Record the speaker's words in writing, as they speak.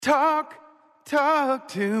Talk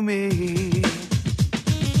to me.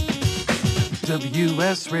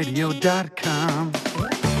 WSRadio.com.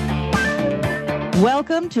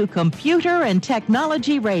 Welcome to Computer and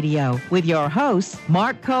Technology Radio with your hosts,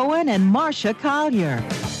 Mark Cohen and Marcia Collier.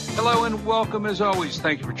 Hello and welcome as always.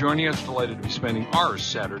 Thank you for joining us. Delighted to be spending our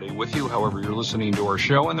Saturday with you, however you're listening to our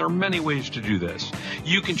show, and there are many ways to do this.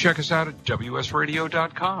 You can check us out at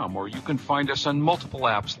WSRadio.com, or you can find us on multiple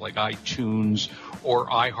apps like iTunes or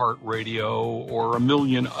iHeartRadio or a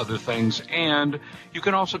million other things. And you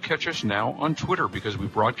can also catch us now on Twitter because we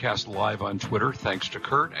broadcast live on Twitter thanks to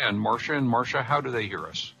Kurt and Marcia. And Marcia, how do they hear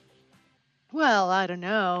us? Well, I don't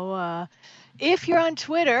know. If you're on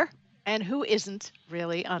Twitter, and who isn't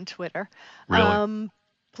really on Twitter, Really?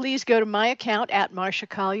 Please go to my account at Marcia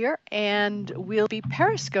Collier, and we'll be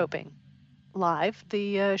periscoping live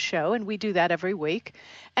the show, and we do that every week.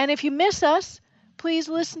 And if you miss us, please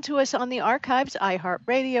listen to us on the archives,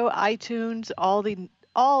 iHeartRadio, iTunes, all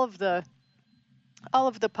of the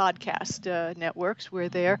podcast networks. We're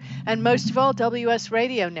there, and most of all, WS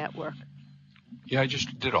Radio Network. Yeah, I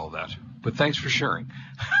just did all that. But thanks for sharing.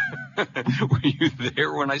 Were you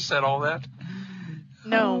there when I said all that?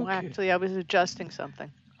 No, Okay. Actually, I was adjusting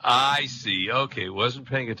something. I see. Okay, wasn't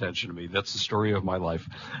paying attention to me. That's the story of my life.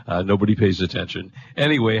 Nobody pays attention.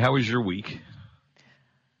 Anyway, how was your week?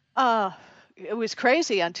 It was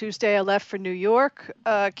crazy. On Tuesday, I left for New York,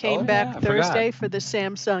 came back Thursday for the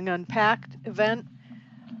Samsung Unpacked event,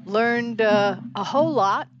 learned a whole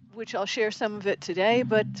lot, which I'll share some of it today,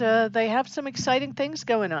 but they have some exciting things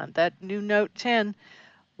going on. That new Note 10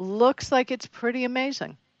 looks like it's pretty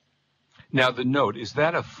amazing. Now, the Note, is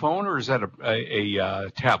that a phone or is that a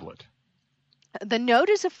tablet? The Note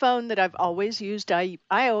is a phone that I've always used. I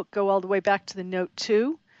go all the way back to the Note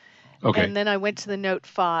 2. Okay. And then I went to the Note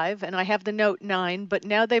 5, and I have the Note 9, but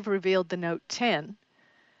now they've revealed the Note 10.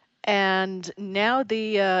 And now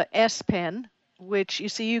the S Pen, which you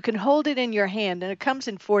see you can hold it in your hand, and it comes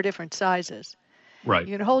in 4 different sizes. Right.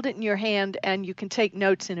 You can hold it in your hand, and you can take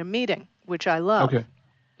notes in a meeting, which I love. Okay.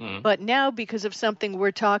 Mm-hmm. But now, because of something we're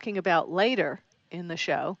talking about later in the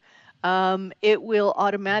show, it will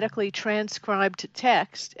automatically transcribe to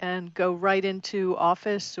text and go right into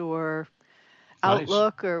Office or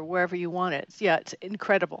Outlook or wherever you want it. Yeah, it's an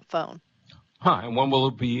incredible phone. And when will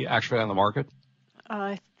it be actually on the market?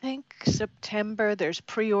 I think September. There's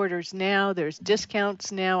pre-orders now. There's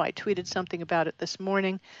discounts now. I tweeted something about it this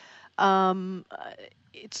morning. I'll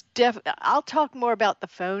talk more about the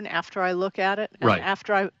phone after I look at it and right.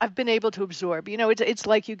 after I've been able to absorb. You know, it's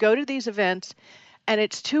like you go to these events, and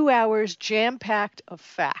it's 2 hours jam-packed of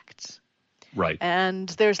facts. Right. And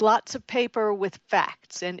there's lots of paper with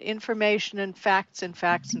facts and information and facts and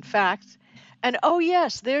facts and facts. And, oh,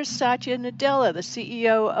 yes, there's Satya Nadella, the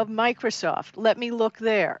CEO of Microsoft. Let me look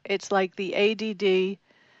there. It's like the ADD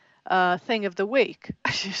thing of the week.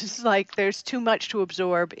 It's like there's too much to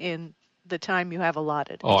absorb in the time you have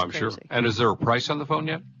allotted. Oh, It's I'm crazy. sure. And is there a price on the phone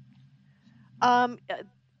yet?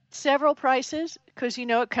 Several prices, because, you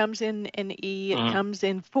know, it comes in an E. It comes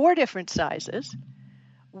in 4 different sizes,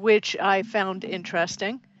 which I found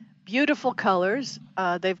interesting. Beautiful colors.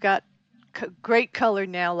 They've got great color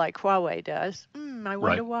now, like Huawei does. I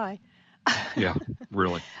wonder why. Yeah,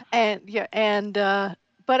 really.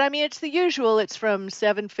 But I mean, it's the usual. It's from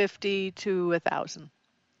 $750 to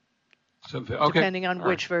 $1,000, depending on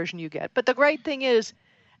which version you get. But the great thing is,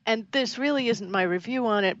 and this really isn't my review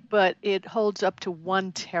on it, but it holds up to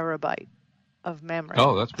 1 terabyte of memory.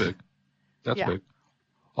 Oh, that's big. That's big.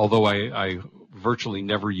 Although I virtually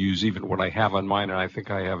never use even what I have on mine, and I think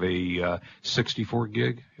I have a 64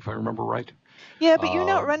 gig, if I remember right. Yeah, but you're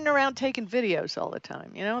not running around taking videos all the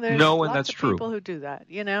time, you know? There's lots of people who do that,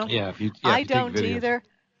 you know? Yeah, I don't either.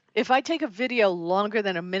 If I take a video longer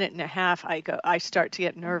than a minute and a half, I start to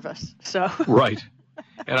get nervous. So Right.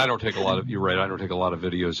 And I don't take a lot of, you're right, I don't take a lot of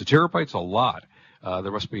videos. A terabyte's a lot.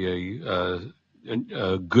 There must be a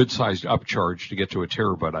good-sized upcharge to get to a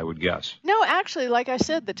terabyte, I would guess. No, actually, like I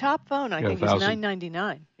said, the top phone I think is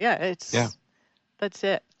 $999. Yeah, that's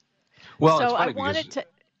it. Well, so it's funny I wanted to.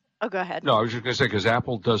 Oh, go ahead. No, I was just going to say because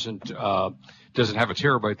Apple doesn't have a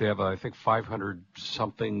terabyte. They have, I think, 500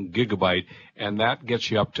 something gigabyte, and that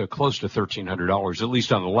gets you up to close to $1,300, at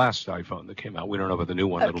least on the last iPhone that came out. We don't know about the new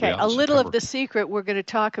one. That'll be out in a little September. of the secret we're going to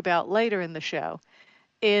talk about later in the show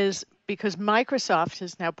is because Microsoft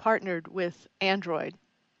has now partnered with Android,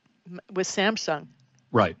 with Samsung.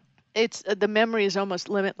 Right. It's the memory is almost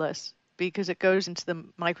limitless because it goes into the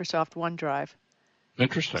Microsoft OneDrive.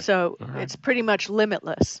 Interesting. So it's pretty much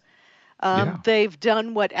limitless. They've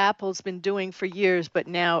done what Apple's been doing for years, but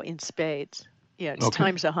now in spades. Yeah, it's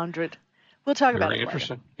times 100. We'll talk about it Very later.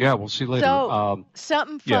 interesting. Yeah, we'll see later. So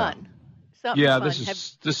something fun. Something Yeah,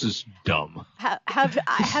 fun. this is dumb.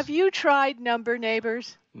 Have you tried Number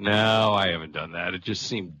Neighbors? No, I haven't done that. It just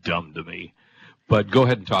seemed dumb to me. But go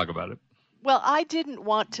ahead and talk about it. Well, I didn't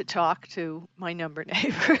want to talk to my number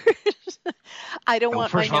neighbors. I don't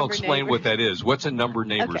want my number neighbor. First of all, explain what that is. What's a number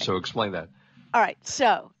neighbor? Okay. So explain that. All right.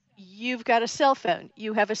 So you've got a cell phone.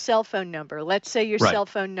 You have a cell phone number. Let's say your cell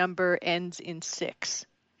phone number ends in 6.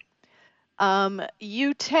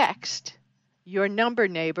 You text your number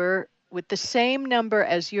neighbor with the same number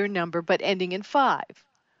as your number, but ending in 5.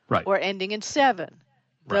 Right. Or ending in 7. Right.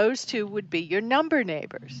 Those two would be your number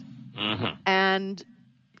neighbors. Mm-hmm. And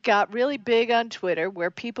got really big on Twitter where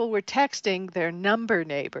people were texting their number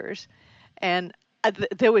neighbors. And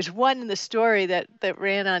there was one in the story that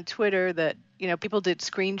ran on Twitter that, people did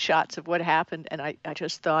screenshots of what happened, and I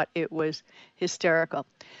just thought it was hysterical.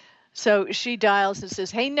 So she dials and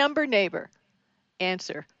says, "Hey, number neighbor."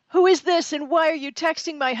 Answer, "Who is this, and why are you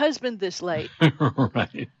texting my husband this late?"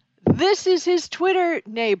 Right. This is his Twitter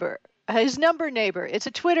neighbor. His number neighbor. It's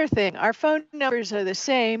a Twitter thing. Our phone numbers are the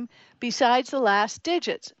same besides the last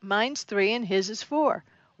digits. Mine's 3 and his is 4.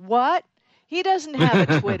 What? He doesn't have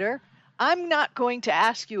a Twitter. I'm not going to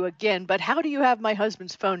ask you again, but how do you have my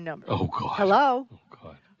husband's phone number? Oh, God. Hello? Oh,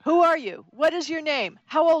 God. Who are you? What is your name?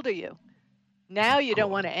 How old are you? Now you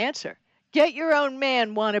don't want to answer. Get your own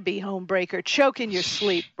man, wannabe homebreaker. Choke in your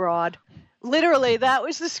sleep, broad. Literally, that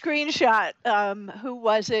was the screenshot. Who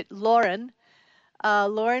was it? Lauren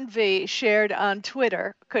V. shared on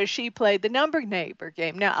Twitter because she played the number neighbor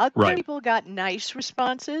game. Now, other people got nice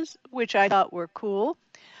responses, which I thought were cool.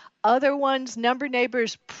 Other ones, number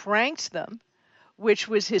neighbors pranked them, which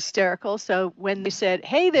was hysterical. So when they said,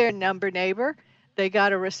 "Hey there, number neighbor," they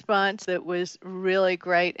got a response that was really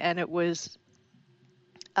great. And it was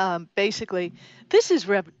basically, "This is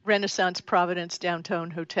Renaissance Providence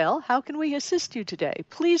Downtown Hotel. How can we assist you today?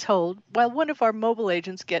 Please hold while one of our mobile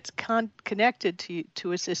agents gets connected to you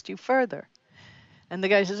to assist you further." And the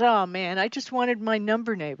guy says, "Oh, man, I just wanted my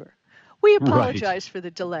number neighbor. We apologize for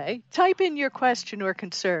the delay. Type in your question or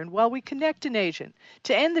concern while we connect an agent.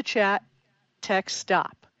 To end the chat, text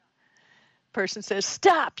stop." Person says,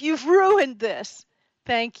 "Stop, you've ruined this.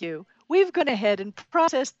 Thank you. We've gone ahead and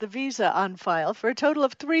processed the Visa on file for a total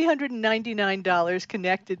of $399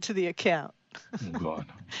 connected to the account." Oh, God.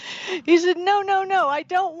 He said, no, I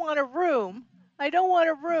don't want a room.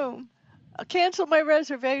 I'll cancel my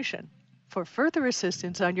reservation. For further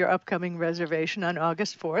assistance on your upcoming reservation on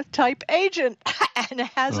August 4th, type agent and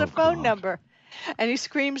has a phone number. And he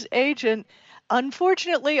screams, "Agent,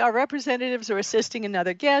 unfortunately, our representatives are assisting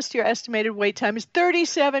another guest. Your estimated wait time is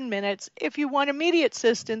 37 minutes. If you want immediate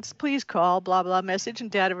assistance, please call, blah, blah, message and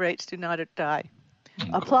data rates do not apply."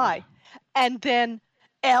 God. And then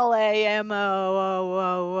LAMO.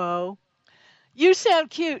 "You sound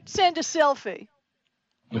cute. Send a selfie."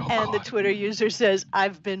 Oh, and the God. Twitter user says,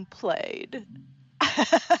 "I've been played."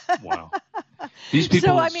 Wow. These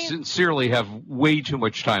people So, sincerely have way too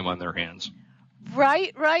much time on their hands.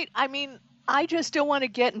 Right. I mean, I just don't want to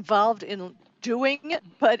get involved in doing it,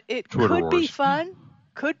 but it Twitter could be wars. fun.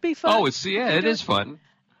 Oh, it is fun.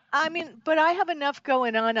 I mean, but I have enough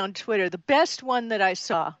going on Twitter. The best one that I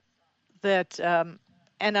saw that,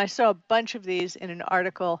 and I saw a bunch of these in an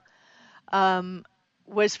article,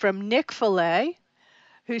 was from Nick Fillet,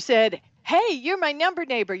 who said, "Hey, you're my number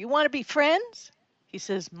neighbor. You want to be friends?" He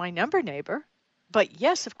says, "My number neighbor? But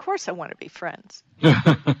yes, of course I want to be friends."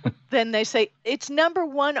 Then they say, "It's number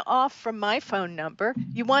 1 off from my phone number.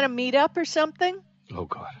 You want to meet up or something?" Oh,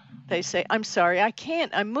 God. They say, "I'm sorry, I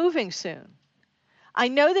can't. I'm moving soon. I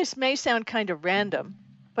know this may sound kind of random,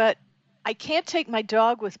 but I can't take my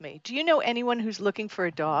dog with me. Do you know anyone who's looking for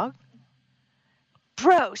a dog?"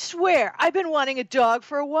 "Bro, swear, I've been wanting a dog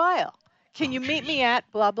for a while. Can you meet me at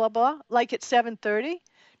blah, blah, blah, like at 7:30?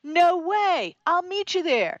 "No way. I'll meet you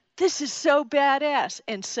there. This is so badass.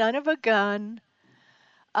 And son of a gun.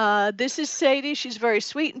 This is Sadie. She's very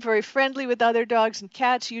sweet and very friendly with other dogs and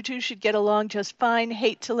cats. You two should get along just fine.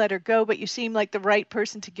 Hate to let her go, but you seem like the right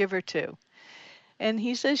person to give her to." And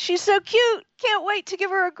he says, "She's so cute. Can't wait to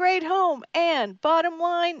give her a great home. And bottom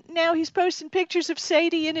line, now he's posting pictures of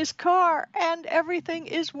Sadie in his car, and everything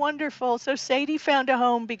is wonderful." So Sadie found a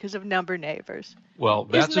home because of number neighbors. Well,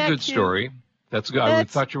 that's Isn't a that good cute? story. That's good. I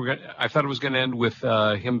thought it was going to end with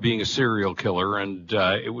him being a serial killer, and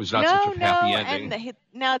it was not such a happy ending. And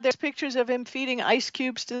now there's pictures of him feeding ice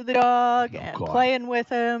cubes to the dog and God. playing with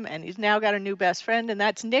him, and he's now got a new best friend, and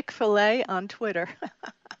that's Nick Fillet on Twitter.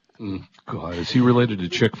 God, is he related to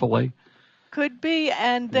Chick-fil-A? Could be.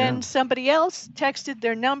 And then somebody else texted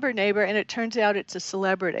their number neighbor, and it turns out it's a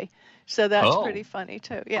celebrity. So that's pretty funny,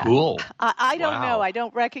 too. Yeah. Cool. I don't know. Wow. I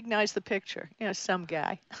don't recognize the picture. Some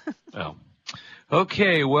guy. Oh.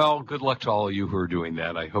 Okay, well, good luck to all of you who are doing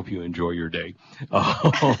that. I hope you enjoy your day.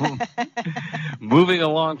 Moving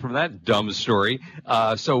along from that dumb story,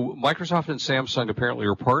 so Microsoft and Samsung apparently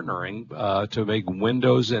are partnering to make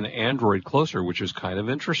Windows and Android closer, which is kind of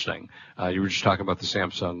interesting. You were just talking about the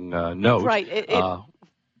Samsung Note. Right.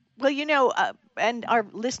 Well, and our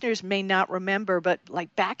listeners may not remember, but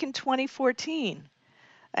like back in 2014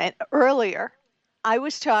 and earlier, I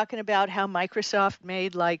was talking about how Microsoft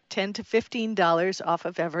made like $10 to $15 off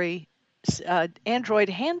of every Android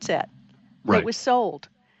handset that was sold.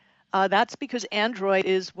 That's because Android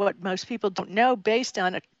is what most people don't know, based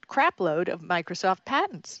on a crapload of Microsoft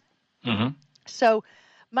patents. Mm-hmm. So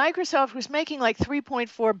Microsoft was making like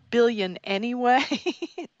 $3.4 billion anyway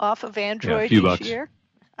off of Android each year.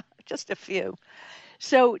 Just a few.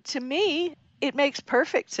 So to me, it makes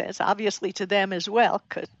perfect sense, obviously to them as well,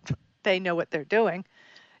 because they know what they're doing,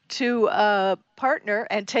 to partner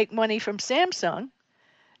and take money from Samsung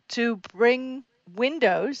to bring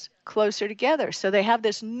Windows closer together. So they have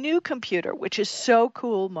this new computer, which is so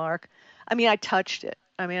cool, Mark. I mean, I touched it.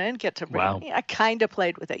 I mean, I didn't get to bring it. I kind of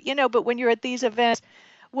played with it. But when you're at these events,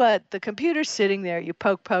 the computer's sitting there, you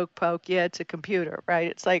poke. Yeah, it's a computer, right?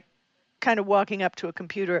 It's like kind of walking up to a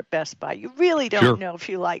computer at Best Buy. You really don't know if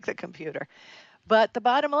you like the computer. But the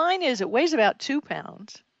bottom line is it weighs about 2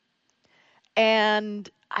 pounds. And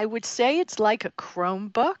I would say it's like a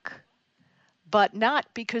Chromebook, but not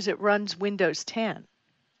because it runs Windows 10.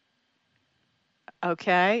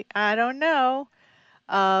 Okay, I don't know.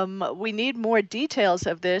 We need more details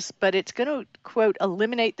of this, but it's going to, quote,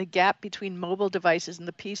 eliminate the gap between mobile devices and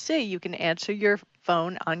the PC. You can answer your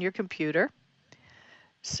phone on your computer.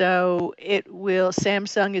 So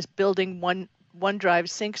Samsung is building OneDrive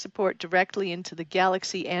sync support directly into the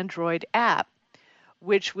Galaxy Android app,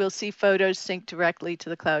 which will see photos synced directly to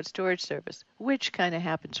the cloud storage service, which kind of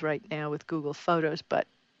happens right now with Google Photos, but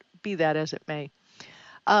be that as it may.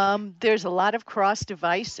 There's a lot of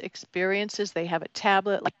cross-device experiences. They have a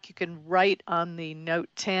tablet, like you can write on the Note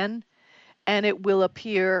 10, and it will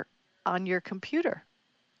appear on your computer.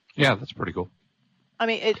 Yeah, that's pretty cool. I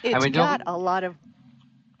mean, it's got a lot of...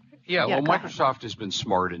 Yeah, well, Microsoft has been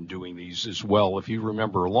smart in doing these as well. If you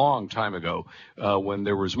remember a long time ago, when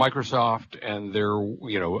there was Microsoft and there,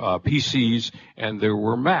 PCs and there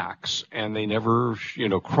were Macs, and they never,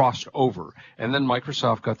 crossed over. And then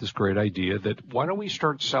Microsoft got this great idea that why don't we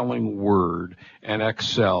start selling Word and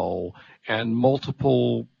Excel and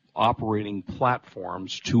multiple operating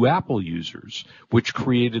platforms to Apple users, which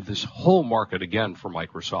created this whole market again for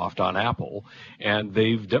Microsoft on Apple. And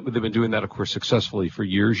they've been doing that, of course, successfully for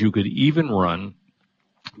years. You could even run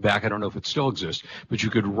back, I don't know if it still exists, but you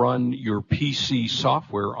could run your PC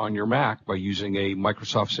software on your Mac by using a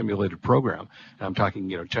Microsoft simulated program. And I'm talking,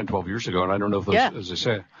 10, 12 years ago, and I don't know if those, as I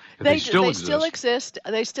say, they still exist.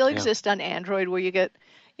 They still exist on Android, where you get,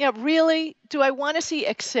 really, do I want to see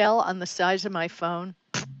Excel on the size of my phone?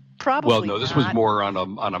 Probably well, no, this was more on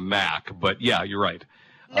a Mac, but yeah, you're right.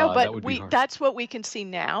 No, but that's what we can see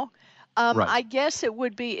now. Right. I guess it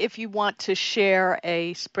would be if you want to share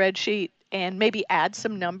a spreadsheet and maybe add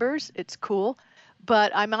some numbers. It's cool.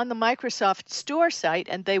 But I'm on the Microsoft Store site,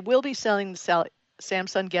 and they will be selling the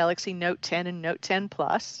Samsung Galaxy Note 10 and Note 10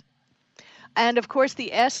 Plus. And, of course,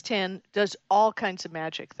 the S10 does all kinds of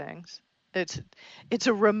magic things. It's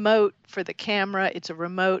a remote for the camera. It's a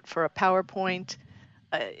remote for a PowerPoint.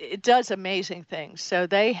 It does amazing things. So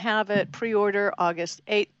they have it pre-order August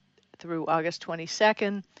 8th through August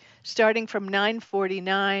 22nd, starting from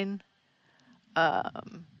 $949.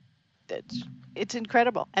 It's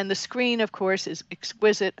incredible. And the screen, of course, is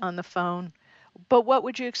exquisite on the phone. But what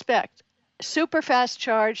would you expect? Super fast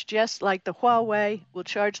charge, just like the Huawei, will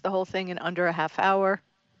charge the whole thing in under a half hour.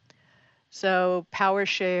 So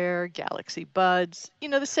PowerShare, Galaxy Buds,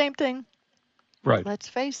 the same thing. Right. Let's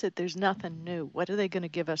face it, there's nothing new. What are they going to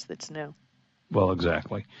give us that's new? Well,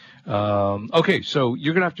 exactly. Okay, so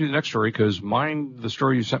you're going to have to do the next story because the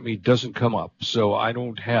story you sent me, doesn't come up. So I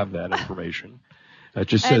don't have that information. It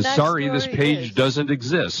just says, sorry, this page doesn't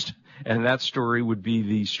exist. And that story would be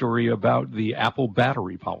the story about the Apple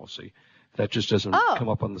battery policy. That just doesn't come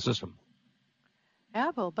up on the system.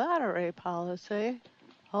 Apple battery policy?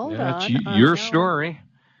 Hold on. It's your story.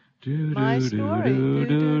 My story.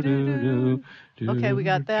 Okay, we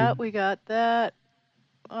got that.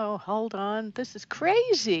 Oh, hold on. This is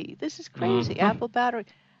crazy.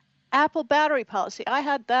 Apple battery policy. I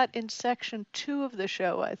had that in section 2 of the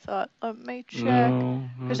show. I thought, let me check.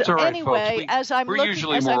 It's all right, anyway, folks. We're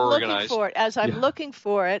usually more organized. looking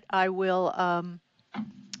for it, I will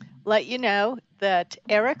let you know that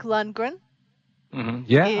Eric Lundgren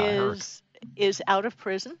is out of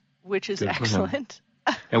prison, which is excellent.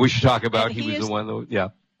 And we should talk about he was the one that, yeah.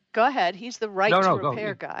 Go ahead. He's the right to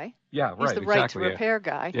repair guy. Yeah, right. He's the right to repair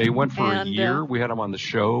guy. Yeah, he went for a year. We had him on the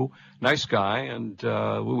show. Nice guy. And it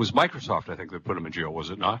was Microsoft, I think, that put him in jail, was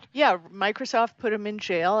it not? Yeah, Microsoft put him in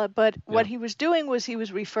jail. But what he was doing was he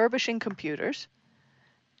was refurbishing computers.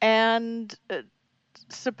 And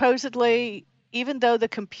supposedly, even though the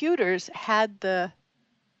computers had the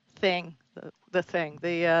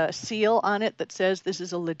seal on it that says this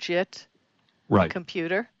is a legit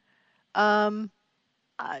computer,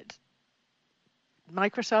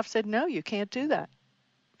 Microsoft said, no, you can't do that.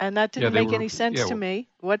 And that didn't make any sense to me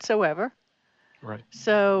whatsoever. Right.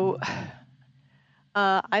 So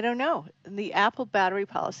I don't know. The Apple battery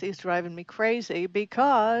policy is driving me crazy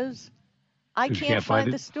because I can't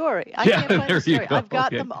find the story. I can't find the story. I've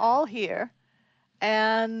got them all here.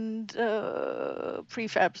 And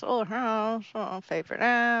prefab solar house, favorite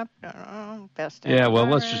app, best app. Yeah, well,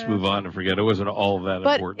 let's just move on and forget it wasn't all that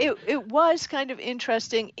important. But it was kind of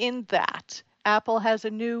interesting in that Apple has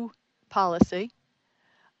a new policy.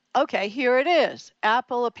 Okay, here it is.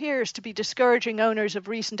 Apple appears to be discouraging owners of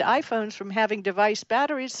recent iPhones from having device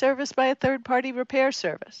batteries serviced by a third-party repair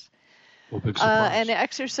service. Well, big surprise. An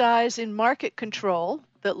exercise in market control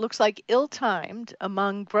that looks like ill-timed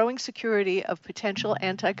among growing security of potential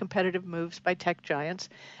anti-competitive moves by tech giants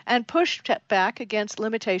and pushed back against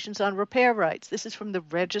limitations on repair rights. This is from the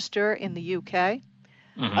Register in the UK.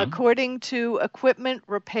 According to equipment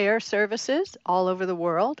repair services all over the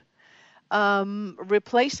world,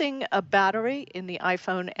 replacing a battery in the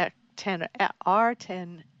iPhone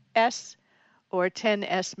XR, 10s, or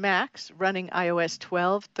 10s Max running iOS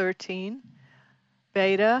 12, 13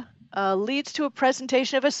 beta leads to a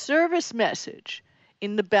presentation of a service message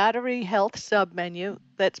in the battery health submenu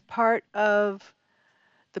that's part of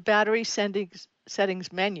the battery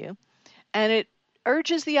settings menu, and it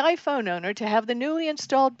urges the iPhone owner to have the newly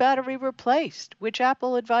installed battery replaced, which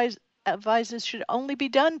Apple advises should only be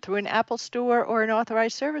done through an Apple Store or an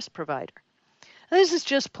authorized service provider. This is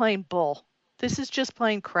just plain bull. This is just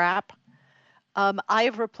plain crap. I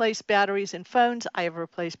have replaced batteries in phones. I have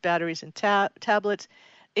replaced batteries in tablets.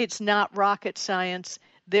 It's not rocket science.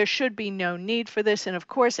 There should be no need for this. And of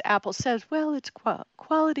course, Apple says, well, it's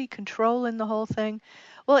quality control in the whole thing.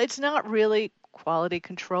 Well, it's not really quality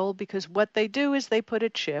control because what they do is they put a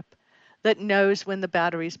chip that knows when the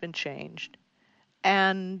battery's been changed.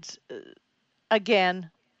 And again,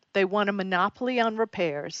 they want a monopoly on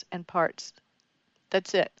repairs and parts.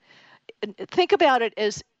 That's it. Think about it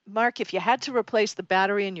as, Mark, if you had to replace the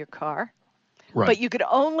battery in your car, but you could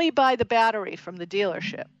only buy the battery from the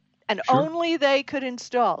dealership, and only they could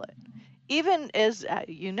install it. Even as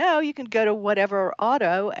you can go to whatever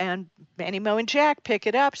auto and Manny, Mo, and Jack pick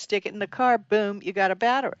it up, stick it in the car, boom, you got a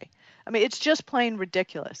battery. I mean, it's just plain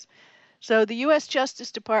ridiculous. So the U.S.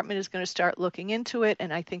 Justice Department is going to start looking into it,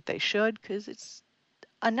 and I think they should because it's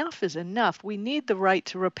enough is enough. We need the right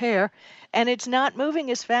to repair, and it's not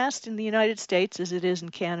moving as fast in the United States as it is in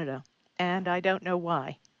Canada, and I don't know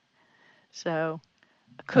why. So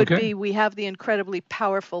it could be we have the incredibly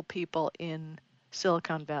powerful people in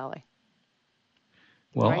Silicon Valley.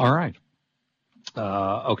 Well, all right.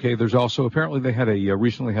 There's also apparently they had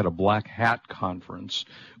recently had a Black Hat conference,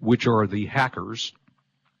 which are the hackers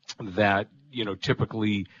that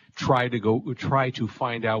typically try to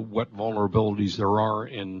find out what vulnerabilities there are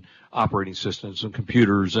in operating systems and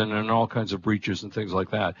computers and all kinds of breaches and things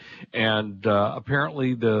like that. And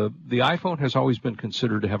apparently the iPhone has always been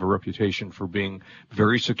considered to have a reputation for being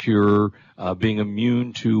very secure, being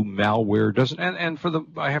immune to malware.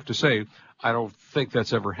 I have to say, I don't think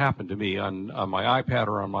that's ever happened to me on my iPad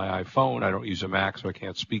or on my iPhone. I don't use a Mac, so I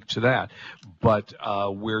can't speak to that. But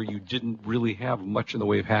where you didn't really have much in the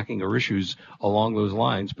way of hacking or issues along those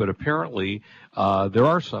lines. But apparently there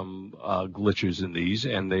are some glitches in these,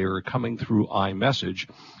 and they are coming through iMessage.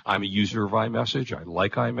 I'm a user of iMessage. I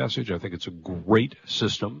like iMessage. I think it's a great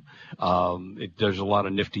system. It does a lot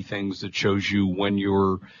of nifty things that shows you when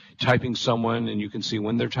you're typing someone, and you can see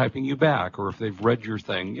when they're typing you back or if they've read your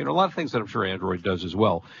thing. A lot of things that I'm sure Android does as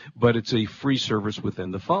well. But it's a free service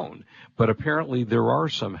within the phone. But apparently there are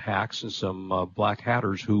some hacks and some black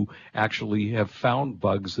hatters who actually have found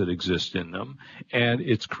bugs that exist in them, and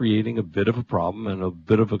it's creating a bit of a problem problem and a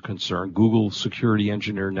bit of a concern. Google security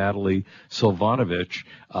engineer Natalie Silvanovich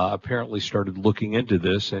apparently started looking into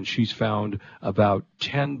this, and she's found about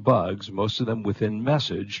 10 bugs, most of them within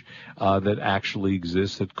message, that actually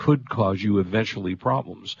exist that could cause you eventually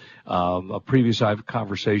problems. A previous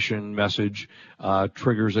conversation message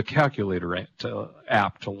triggers a calculator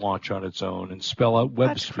app to launch on its own and spell out web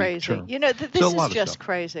That's speak crazy. terms. This is just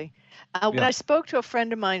crazy. When I spoke to a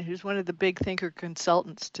friend of mine who's one of the big thinker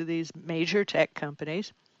consultants to these major tech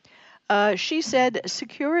companies, she said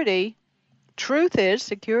truth is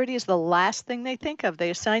security is the last thing they think of. They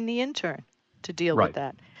assign the intern to deal with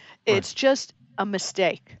that. It's just a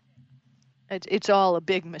mistake. It's all a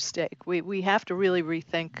big mistake. We have to really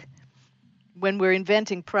rethink when we're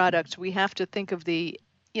inventing products. We have to think of the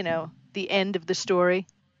end of the story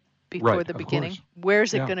before the beginning.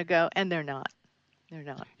 Where's it going to go? And they're not. They're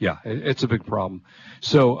not. Yeah, it's a big problem.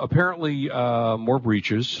 So apparently more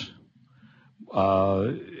breaches.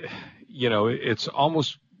 It's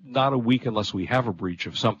almost not a week unless we have a breach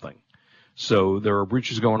of something. So there are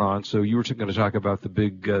breaches going on. So you were going to talk about the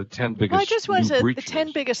big 10 biggest Well, I just was the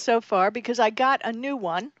 10 biggest so far because I got a new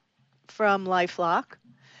one from LifeLock.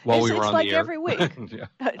 While we were on like the air. every week. Yeah,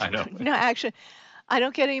 I know. No, actually, I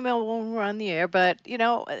don't get email when we're on the air, but,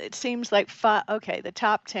 it seems like, the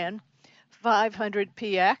top 10.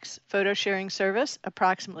 500px photo sharing service,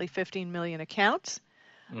 approximately 15 million accounts.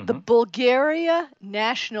 Mm-hmm. The Bulgaria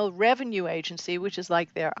National Revenue Agency, which is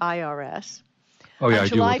like their IRS. Oh, yeah, I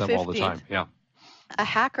deal July with them 15th, all the time. Yeah. A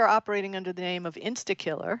hacker operating under the name of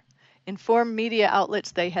Instakiller informed media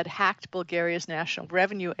outlets they had hacked Bulgaria's National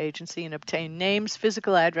Revenue Agency and obtained names,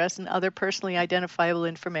 physical address, and other personally identifiable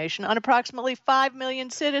information on approximately 5 million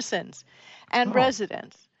citizens and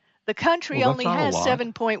residents. The country only has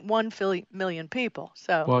 7.1 million people.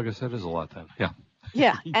 So, well, I guess that is a lot then. Yeah.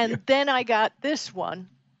 Yeah. And then I got this one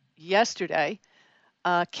yesterday.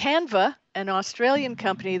 Canva, an Australian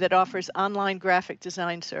company that offers online graphic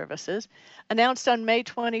design services, announced on May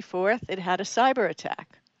 24th it had a cyber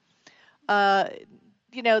attack.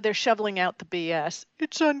 They're shoveling out the BS.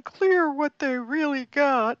 It's unclear what they really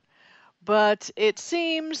got, but it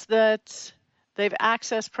seems that they've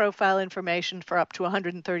accessed profile information for up to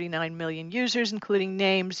 139 million users, including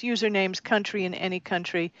names, usernames, country in any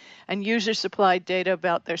country, and user-supplied data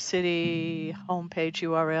about their city, homepage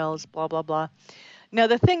URLs, blah, blah, blah. Now,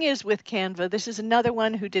 the thing is with Canva, this is another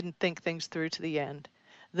one who didn't think things through to the end.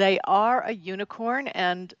 They are a unicorn,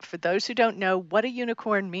 and for those who don't know, what a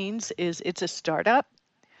unicorn means is it's a startup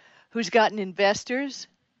who's gotten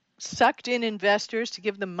sucked in investors to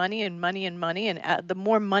give them money and money and money, and the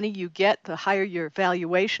more money you get, the higher your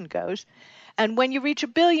valuation goes. And when you reach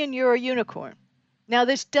 $1 billion, you're a unicorn. Now,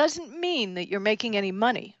 this doesn't mean that you're making any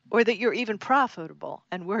money or that you're even profitable,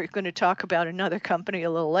 and we're going to talk about another company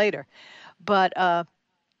a little later. But,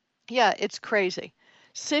 it's crazy.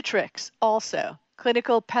 Citrix also,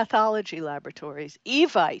 Clinical Pathology Laboratories,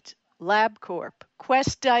 Evite, LabCorp,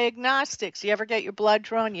 Quest Diagnostics. You ever get your blood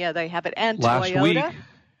drawn? Yeah, they have it. And last Toyota. Week.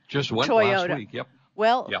 Just went Toyota. Last week, yep.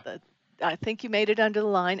 Well, I think you made it under the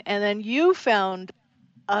line. And then you found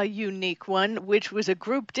a unique one, which was a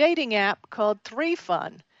group dating app called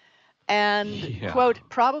 3Fun. And, quote,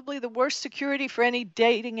 probably the worst security for any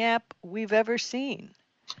dating app we've ever seen.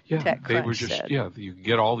 Yeah, they were just, you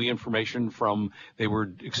get all the information from, they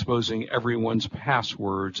were exposing everyone's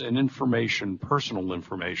passwords and information, personal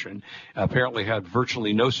information. Apparently had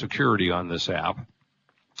virtually no security on this app.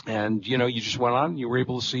 And, you just went on, you were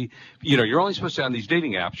able to see, you're only supposed to, on these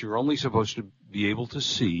dating apps, you're only supposed to be able to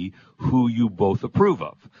see who you both approve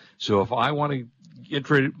of. So if I want to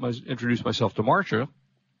introduce myself to Marcia,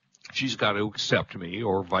 she's got to accept me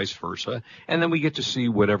or vice versa. And then we get to see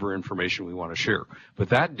whatever information we want to share. But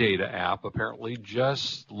that data app apparently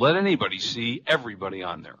just let anybody see everybody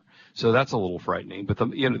on there. So that's a little frightening. But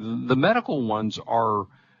the medical ones are,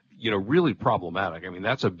 really problematic. I mean,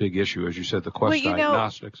 that's a big issue, as you said, the Quest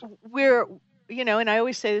Diagnostics. We're, and I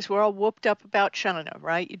always say this, we're all whooped up about China,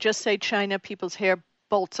 right? You just say China, people's hair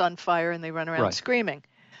bolts on fire and they run around screaming.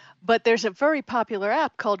 But there's a very popular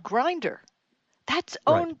app called Grindr. That's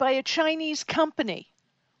owned by a Chinese company.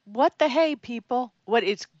 What the hey, people?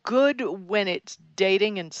 It's good when it's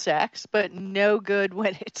dating and sex, but no good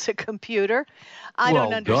when it's a computer. I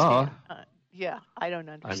don't understand. I don't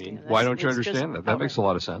understand. I mean, why don't you understand that? That makes a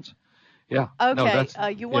lot of sense. Yeah. Okay. No,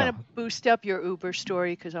 you want to boost up your Uber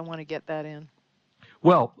story because I want to get that in.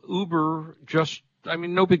 Well, Uber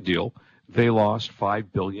no big deal. They lost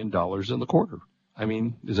 $5 billion in the quarter. I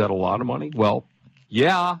mean, is that a lot of money? Well,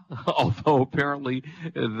 Yeah, although apparently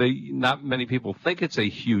not many people think it's a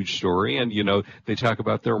huge story. And, they talk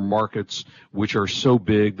about their markets, which are so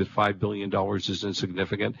big that $5 billion is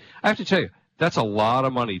insignificant. I have to tell you, that's a lot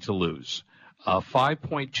of money to lose.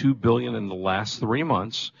 $5.2 billion in the last 3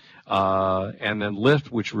 months. And then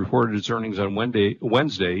Lyft, which reported its earnings on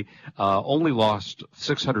Wednesday, only lost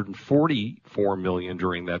 $644 million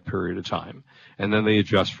during that period of time. And then they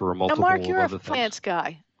adjust for a multiple now, Mark, you're of other a things. finance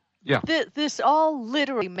guy. Yeah. This all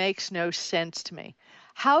literally makes no sense to me.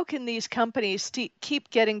 How can these companies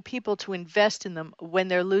keep getting people to invest in them when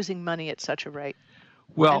they're losing money at such a rate?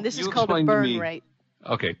 Well, and this is called a burn rate.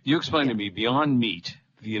 Okay, you explain to me, Beyond Meat,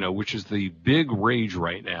 which is the big rage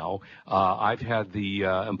right now. I've had the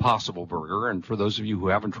Impossible Burger, and for those of you who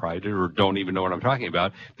haven't tried it or don't even know what I'm talking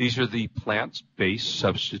about, these are the plant-based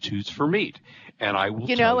substitutes for meat. And I will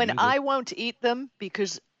I won't eat them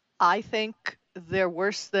because I think they're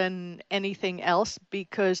worse than anything else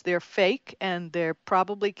because they're fake and they're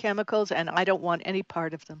probably chemicals, and I don't want any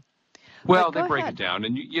part of them. Well, they break it down,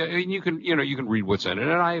 and you can read what's in it.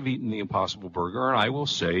 And I have eaten the Impossible Burger, and I will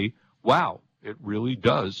say, wow, it really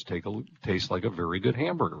does taste like a very good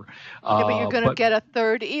hamburger. Yeah, but you're going to get a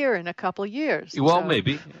third ear in a couple of years. Well, so.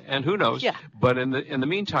 Maybe, and who knows? Yeah. But in the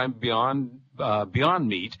meantime, Beyond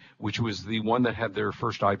Meat, which was the one that had their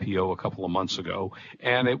first IPO a couple of months ago,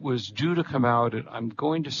 and it was due to come out at, I'm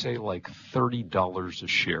going to say, like $30 a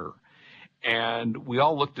share. And we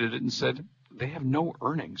all looked at it and said, they have no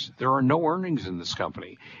earnings. There are no earnings in this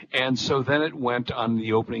company. And so then it went on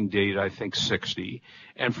the opening date, I think 60.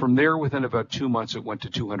 And from there, within about 2 months, it went to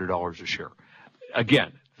 $200 a share.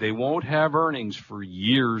 Again, they won't have earnings for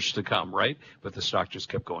years to come, right? But the stock just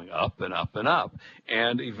kept going up and up and up.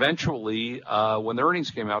 And eventually, when the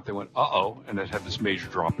earnings came out, they went, uh-oh, and it had this major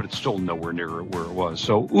drop, but it's still nowhere near where it was.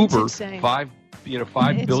 So Uber,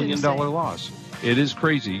 $5 billion loss. It is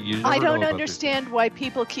crazy. I don't understand why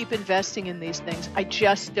people keep investing in these things. I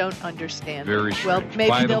just don't understand. Very strange. Well,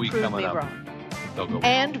 maybe they'll prove me wrong.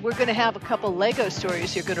 And we're going to have a couple Lego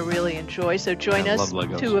stories you're going to really enjoy. So join us,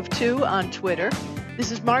 2 of 2 on Twitter.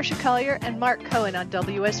 This is Marcia Collier and Mark Cohen on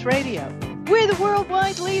WS Radio. We're the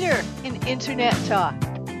worldwide leader in Internet talk.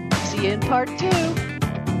 See you in part 2.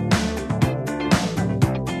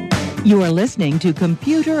 You are listening to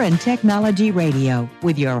Computer and Technology Radio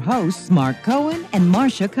with your hosts, Mark Cohen and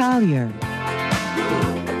Marcia Collier.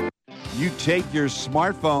 You take your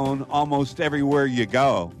smartphone almost everywhere you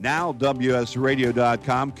go. Now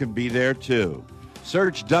WSRadio.com can be there too.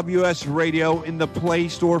 Search WS Radio in the Play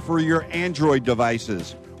Store for your Android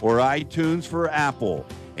devices or iTunes for Apple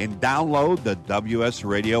and download the WS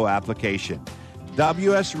Radio application.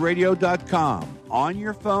 WSRadio.com. On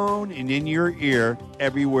your phone and in your ear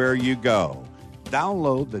everywhere you go.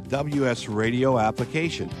 Download the WS Radio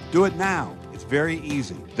application. Do it now. It's very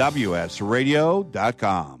easy.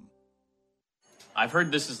 WSRadio.com. I've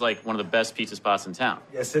heard this is like one of the best pizza spots in town.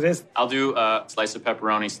 Yes, it is. I'll do a slice of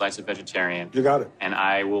pepperoni, slice of vegetarian. You got it. And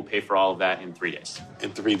I will pay for all of that in 3 days.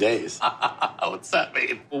 In 3 days? What's that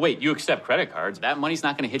mean? Well, wait, you accept credit cards. That money's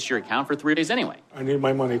not going to hit your account for 3 days anyway. I need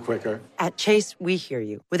my money quicker. At Chase, we hear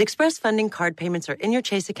you. With Express Funding, card payments are in your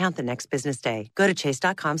Chase account the next business day. Go to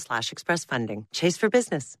chase.com/expressfunding. Chase for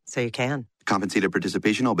business, so you can. Compensated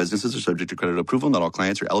participation. All businesses are subject to credit approval. Not all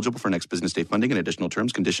clients are eligible for next business day funding, and additional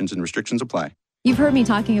terms, conditions, and restrictions apply. You've heard me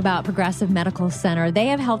talking about Progressive Medical Center. They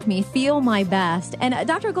have helped me feel my best. And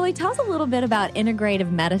Dr. Goli, tell us a little bit about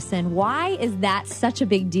integrative medicine. Why is that such a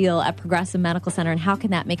big deal at Progressive Medical Center, and how can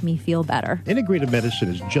that make me feel better? Integrative medicine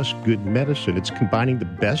is just good medicine. It's combining the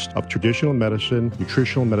best of traditional medicine,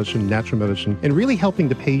 nutritional medicine, natural medicine, and really helping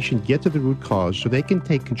the patient get to the root cause so they can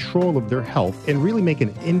take control of their health and really make an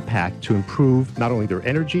impact to improve not only their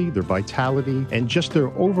energy, their vitality, and just their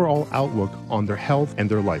overall outlook on their health and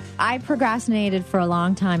their life. I procrastinated for a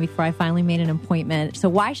long time before I finally made an appointment. So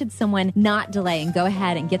why should someone not delay and go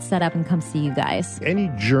ahead and get set up and come see you guys? Any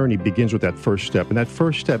journey begins with that first step, and that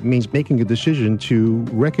first step means making a decision to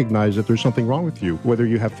recognize that there's something wrong with you. Whether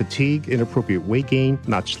you have fatigue, inappropriate weight gain,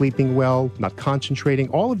 not sleeping well, not concentrating,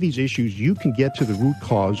 all of these issues, you can get to the root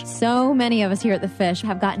cause. So many of us here at The Fish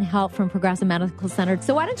have gotten help from Progressive Medical Center.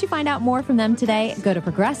 So why don't you find out more from them today? Go to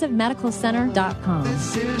progressivemedicalcenter.com.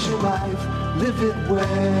 This is your life, live it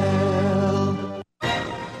well.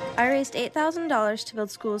 I raised $8,000 to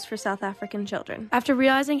build schools for South African children. After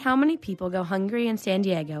realizing how many people go hungry in San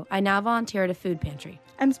Diego, I now volunteer at a food pantry.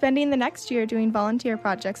 I'm spending the next year doing volunteer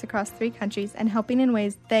projects across 3 countries and helping in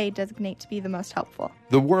ways they designate to be the most helpful.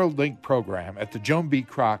 The WorldLink program at the Joan B.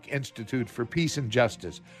 Kroc Institute for Peace and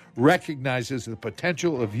Justice recognizes the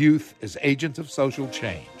potential of youth as agents of social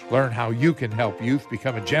change. Learn how you can help youth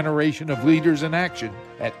become a generation of leaders in action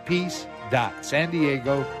at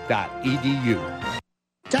peace.sandiego.edu.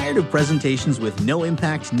 Tired of presentations with no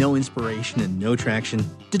impact, no inspiration, and no traction?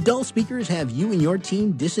 Do dull speakers have you and your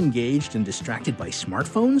team disengaged and distracted by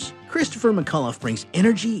smartphones? Christopher McAuliffe brings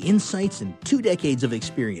energy, insights, and 2 decades of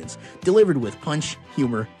experience, delivered with punch,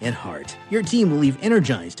 humor, and heart. Your team will leave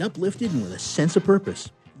energized, uplifted, and with a sense of purpose.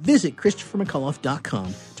 Visit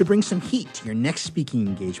ChristopherMcAuliffe.com to bring some heat to your next speaking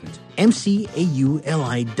engagement. McAuliffe.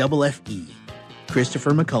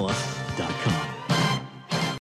 ChristopherMcAuliffe.com.